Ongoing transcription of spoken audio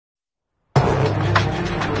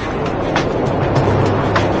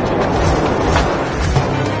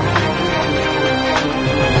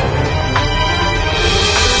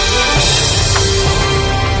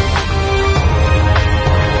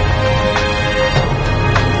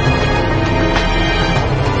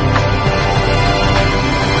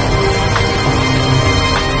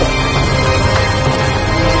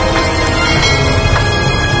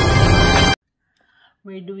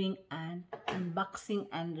unboxing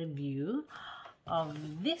and review of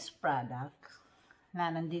this product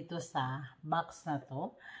na nandito sa box na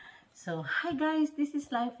to. So, hi guys, this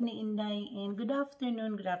is Life ni Inday and good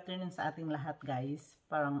afternoon sa ating lahat guys.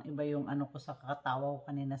 Parang iba yung ano ko sa kakatawa ko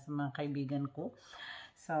kanina sa mga kaibigan ko.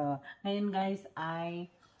 So, ngayon guys ay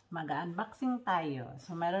mag-unboxing tayo.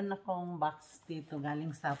 So, meron akong box dito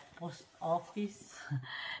galing sa post office.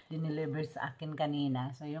 Dineliver sa akin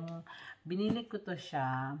kanina. So, yung binili ko to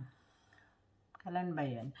siya, kailan ba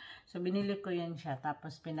yun? So, binili ko yun siya.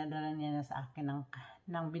 Tapos, pinadala niya na sa akin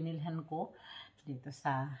ng binilhan ko dito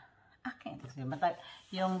sa akin. So,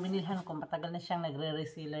 yung binilhan ko, matagal na siyang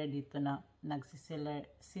nagre-reseller dito na,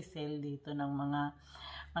 nagsisell dito ng mga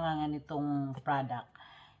ganitong product.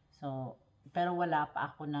 So, pero wala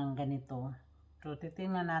pa ako ng ganito. So,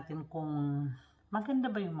 titingnan natin kung maganda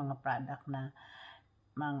ba yung mga product na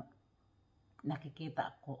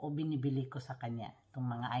nakikita ko o binibili ko sa kanya. Itong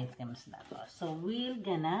mga items na to. So, we're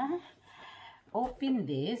gonna open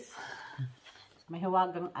this. May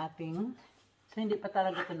hiwagang ating, so hindi pa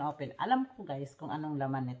talaga ito na-open. Alam ko guys kung anong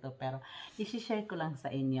laman nito, pero i-share ko lang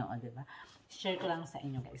sa inyo, o diba? Share ko lang sa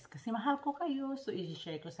inyo guys. Kasi mahal ko kayo, so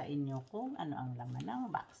i-share ko sa inyo kung ano ang laman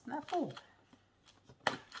ng box na to.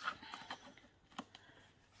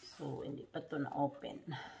 So, hindi pa ito na-open.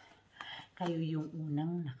 Kayo yung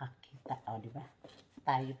unang nakakita. O, diba?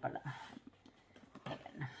 Tayo pala.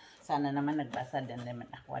 Ayan. Sana naman nagbasa din naman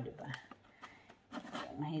ako, diba?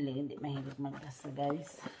 Hindi mahilig magbasa,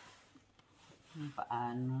 guys.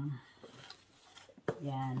 Paano?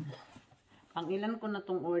 Yan. Pang-ilan ko na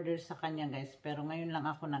tong order sa kanya, guys. Pero ngayon lang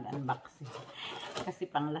ako nag-unboxing. Kasi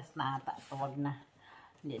pang last na ata. So, wag na.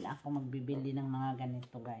 Hindi na ako magbibili ng mga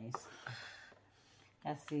ganito, guys.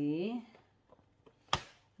 Kasi,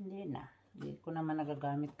 hindi na. Hindi ko naman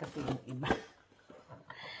nagagamit kasi yung iba.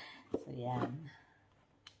 So, yan.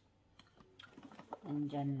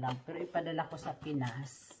 Andyan lang. Pero ipadala ko sa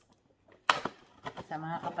Pinas. Sa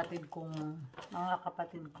mga kapatid ko.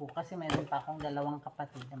 Kasi mayroon pa akong dalawang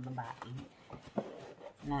kapatid ng babae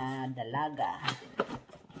na dalaga.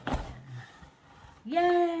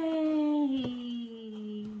 Yay!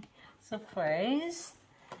 So, first,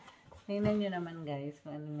 tingnan nyo naman guys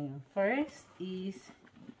kung ano na yun. First is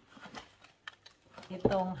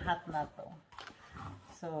itong hat na to.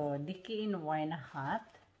 So, DKNY na hat.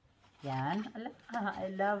 Yan. I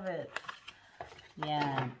love it.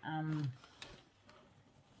 Yan.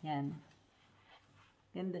 Yan.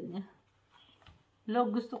 Ganda niya. Lo,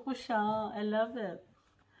 gusto ko siya. I love it.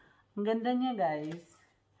 Ang ganda niya, guys.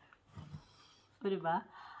 O, diba?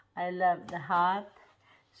 I love the hat.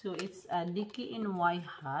 So, it's a DKNY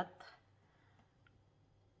hat.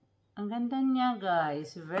 Ang ganda niya,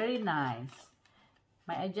 guys. Very nice.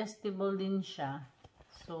 May adjustable din siya.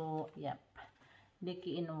 So, yep.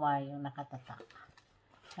 DKNY yung nakatatak.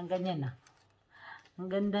 Ang ganyan na. Ang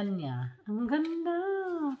ganda niya. Ang ganda.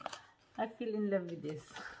 I feel in love with this.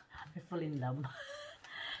 I fall in love.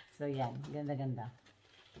 So, yan. Ganda-ganda.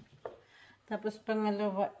 Tapos,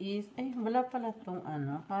 pangalawa is, wala pala tong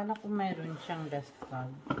ano. Akala ko mayroon siyang dust bag.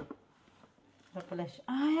 Wala pala siya.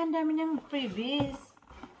 Ay, ang dami niyang freebies.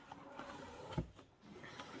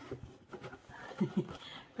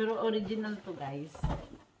 Pero original to guys.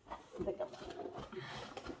 Teka ba?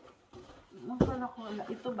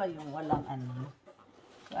 Ito ba yung walang ano?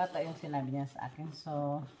 Ito ata yung sinabi niya sa akin.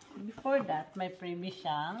 So, before that, may freebie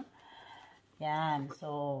siyang. Yan.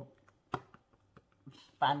 So,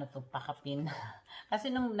 paano to pakapin? Kasi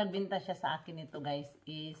nung nagbenta siya sa akin ito guys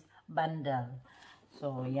is bundle.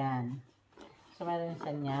 So, yan. So, mayroon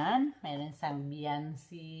siya yan. Mayroon siyang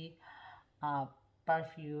Beyonce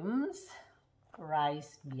perfumes.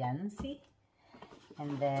 Rice Beyonce.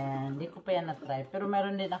 And then, di ko pa yan na-try. Pero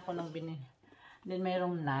meron din ako nung Then,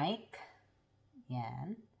 mayroong Nike.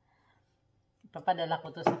 Yan. Ipapadala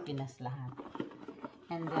ko to sa Pinas lahat.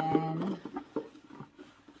 And then,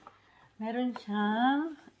 meron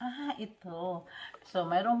siyang, ito. So,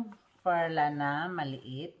 mayroong perla na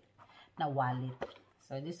maliit na wallet.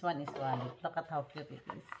 So, this one is wallet. Look at how cute it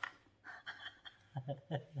is.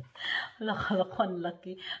 Kala ko ang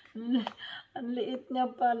laki. Ang liit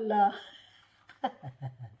niya pala.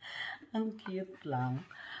 Ang cute lang.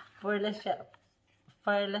 Perla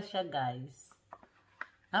siya guys.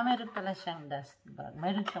 Meron pala siyang dust bag.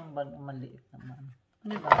 Meron siyang bag na maliit naman.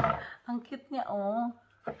 Diba? Ang cute niya, oh.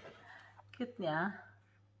 Cute niya.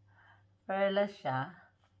 Perla siya.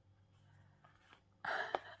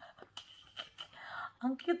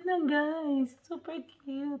 Ang cute na guys. Super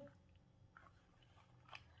cute.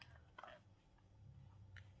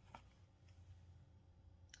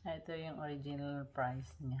 Ito yung original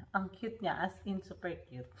price niya. Ang cute niya, as in super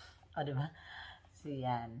cute. O, diba? So,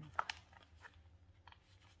 yan.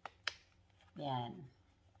 Yan.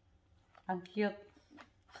 Ang cute.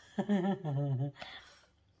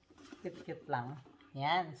 Cute lang.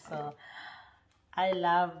 Yan. So, I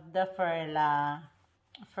love the Furla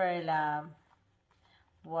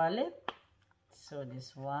wallet. So,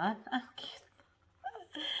 this one. Ang cute.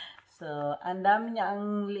 So, ang dami niya,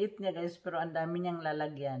 ang liit niya guys, pero ang dami niyang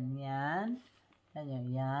lalagyan. Yan.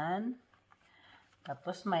 Yan.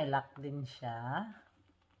 Tapos, may lock din siya.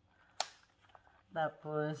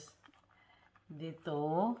 Tapos,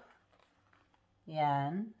 dito,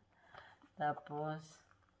 yan. Tapos,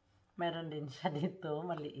 meron din siya dito,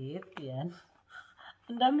 maliit, yan.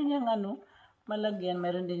 Ang dami niyang malagyan.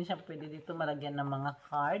 Meron din siya pwede dito malagyan ng mga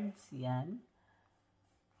cards, yan.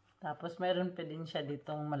 Tapos, meron pa din siya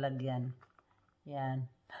ditong malagyan. Yan.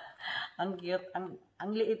 Ang cute.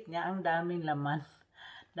 Ang liit niya. Ang daming laman.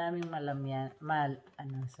 Daming malamyan.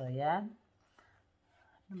 So, yan.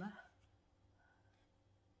 Diba?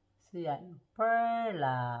 So, yan.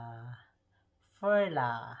 Furla.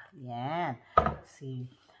 Yan. See.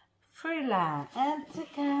 Furla. At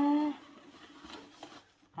saka,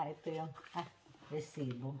 ito yung,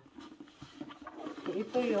 resibo. So,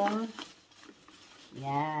 ito yung,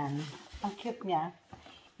 yan. Ang cute niya.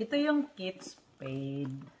 Ito yung Kate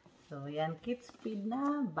Spade. So, yan. Kate Spade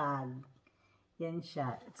na bag. Yan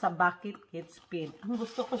siya. Sa bucket Kate Spade. Ang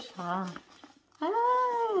gusto ko siya.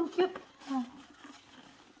 Ang cute.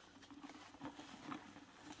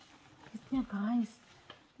 Cute niya, guys.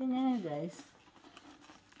 Tingnan niya, guys.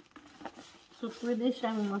 So, pwede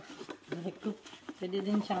siyang pwede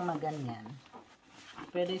din siyang maganyan.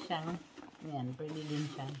 Pwede siyang, yan. Pwede din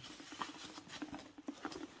siyang.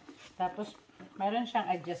 Tapos, meron siyang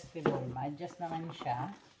adjustable. Ma-adjust naman siya.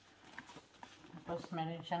 Tapos,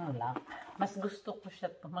 meron siyang lock. Mas gusto ko siya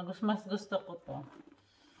to. Mas gusto ko to.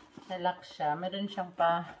 Sa lock siya. Meron siyang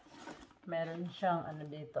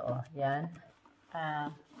dito, oh. Yan.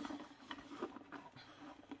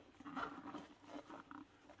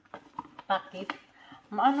 Pocket.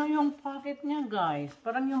 Ano yung pocket niya, guys?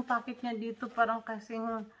 Parang yung pocket niya dito, parang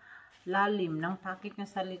kasing lalim ng pocket niya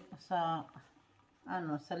sa likod.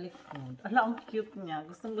 Ang cute niya.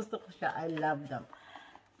 Gusto ko siya. I love them.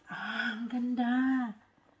 Ang ganda.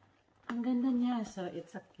 Ang ganda niya. So,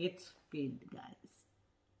 it's a Kate Spade, guys.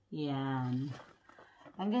 Yan.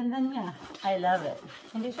 Ang ganda niya. I love it.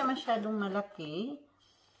 Hindi siya masyadong malaki.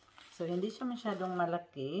 So, hindi siya masyadong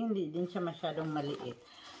malaki. Hindi din siya masyadong maliit.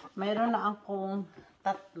 Mayroon na akong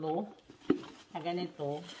 3 na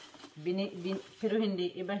ganito. Pero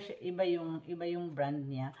hindi. Iba yung brand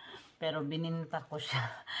niya. Pero bininta ko siya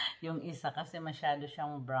yung isa kasi masyado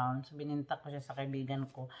siyang brown. So, bininta ko siya sa kaibigan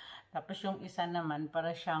ko. Tapos, yung isa naman,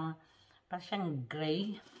 para siyang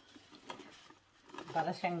gray.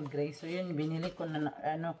 So, yun, binili ko na,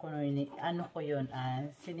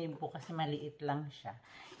 sinib ko kasi maliit lang siya.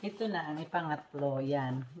 Ito na, ang pangatlo,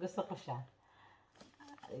 yan. Gusto ko siya.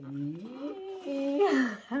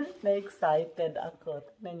 Na-excited ako.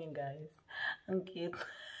 Tignan niyo, guys. Ang cute.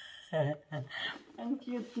 Ang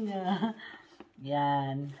cute niya.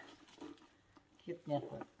 Yan. Cute niya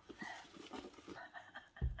po.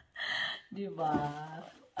 Diba?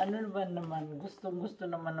 Ano ba naman? Gusto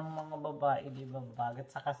naman ng mga babae, diba? Bag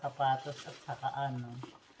at saka sapatos at saka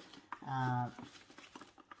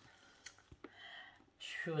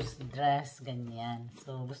shoes, dress, ganyan.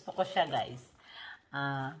 So, gusto ko siya, guys.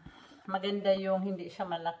 Maganda yung hindi siya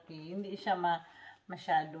malaki. Hindi siya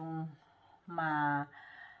masyadong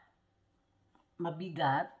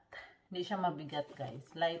mabigat. Hindi siya mabigat, guys.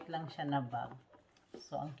 Light lang siya na bag.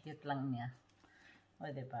 So, ang cute lang niya. O,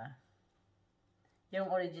 diba? Yung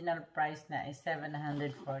original price na is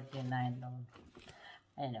 $749.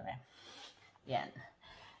 Anyway. Yan.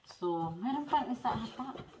 So, meron pang isa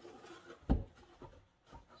ata.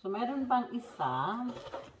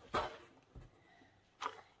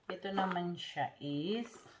 Ito naman siya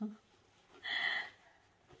is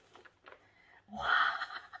wow!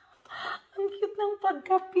 Ang cute ng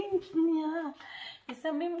pagka-pink niya.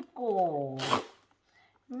 Isa meme ko.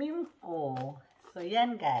 So,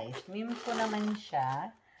 yan, guys. Meme ko naman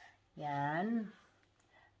siya. Yan.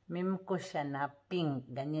 Meme ko siya na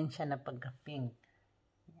pink. Ganyan siya na pagka-pink.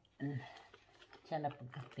 Siya na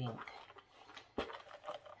pagka-pink.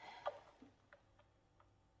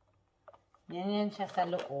 Ganyan siya sa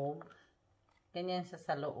loob. Ganyan siya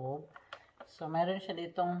sa loob. So, meron siya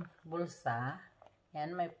ditong bulsa.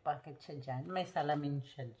 Yan, may pocket siya dyan. May salamin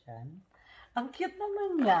siya dyan. Ang cute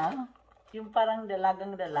naman niya. Yung parang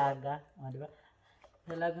dalagang-dalaga. O, diba?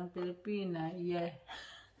 Dalagang Pilipina, yeah.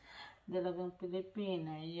 Dalagang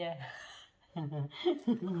Pilipina, yeah.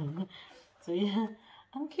 So, yan.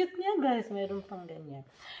 Ang cute niya, guys. Meron pang ganyan.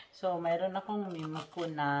 So, mayroon akong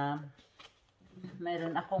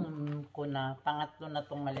pangatlo na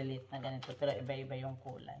tong maliliit na ganito. Pero iba-iba yung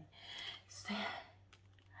kulay. So,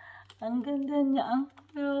 ang ganda niya. Ang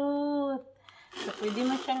cute. So, pwede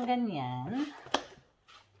mo siyang ganyan.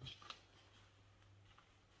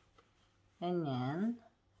 Ganyan.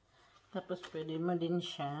 Tapos, pwede mo din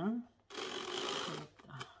siyang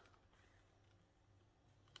ito.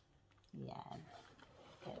 Yan.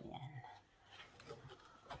 Ganyan.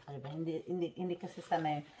 Diba? Hindi kasi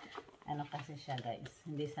sanay. Ano kasi siya, guys.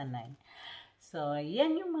 Hindi sanay. So,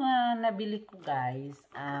 yan yung mga nabili ko, guys.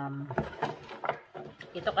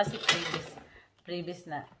 Ito kasi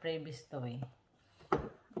previous to eh.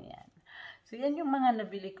 Ayan. So, yan yung mga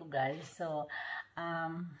nabili ko, guys. So,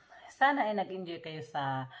 sana ay nag-enjoy kayo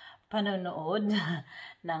sa panonood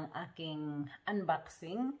ng aking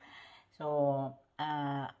unboxing. So,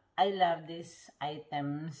 I love these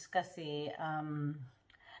items kasi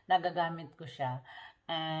nagagamit ko siya.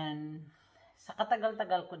 And sa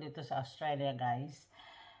katagal-tagal ko dito sa Australia, guys,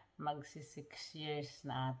 magsi 6 years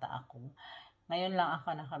na ata ako. Ngayon lang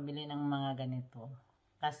ako nakabili ng mga ganito.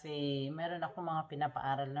 Kasi meron ako mga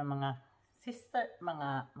pinapaaral na mga sister,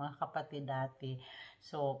 mga kapatid dati.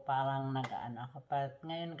 So, parang nag-ano ako. But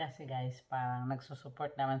ngayon kasi, guys, parang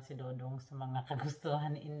nagsusupport naman si Dodong sa mga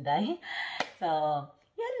kagustuhan ni Inday. So,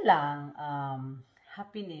 yan lang.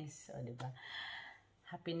 Happiness, o diba?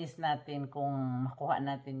 Happiness natin kung makuha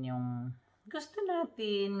natin yung gusto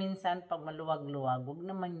natin. Minsan, pag maluwag-luwag, huwag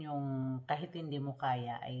naman yung kahit hindi mo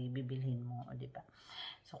kaya ay bibilhin mo, o diba?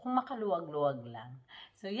 So, kung makaluwag-luwag lang.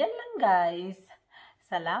 So, yan lang, guys.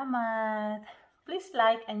 Salamat. Please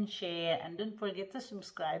like and share, and don't forget to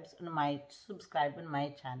subscribe on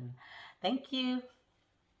my channel. Thank you.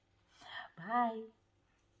 Bye.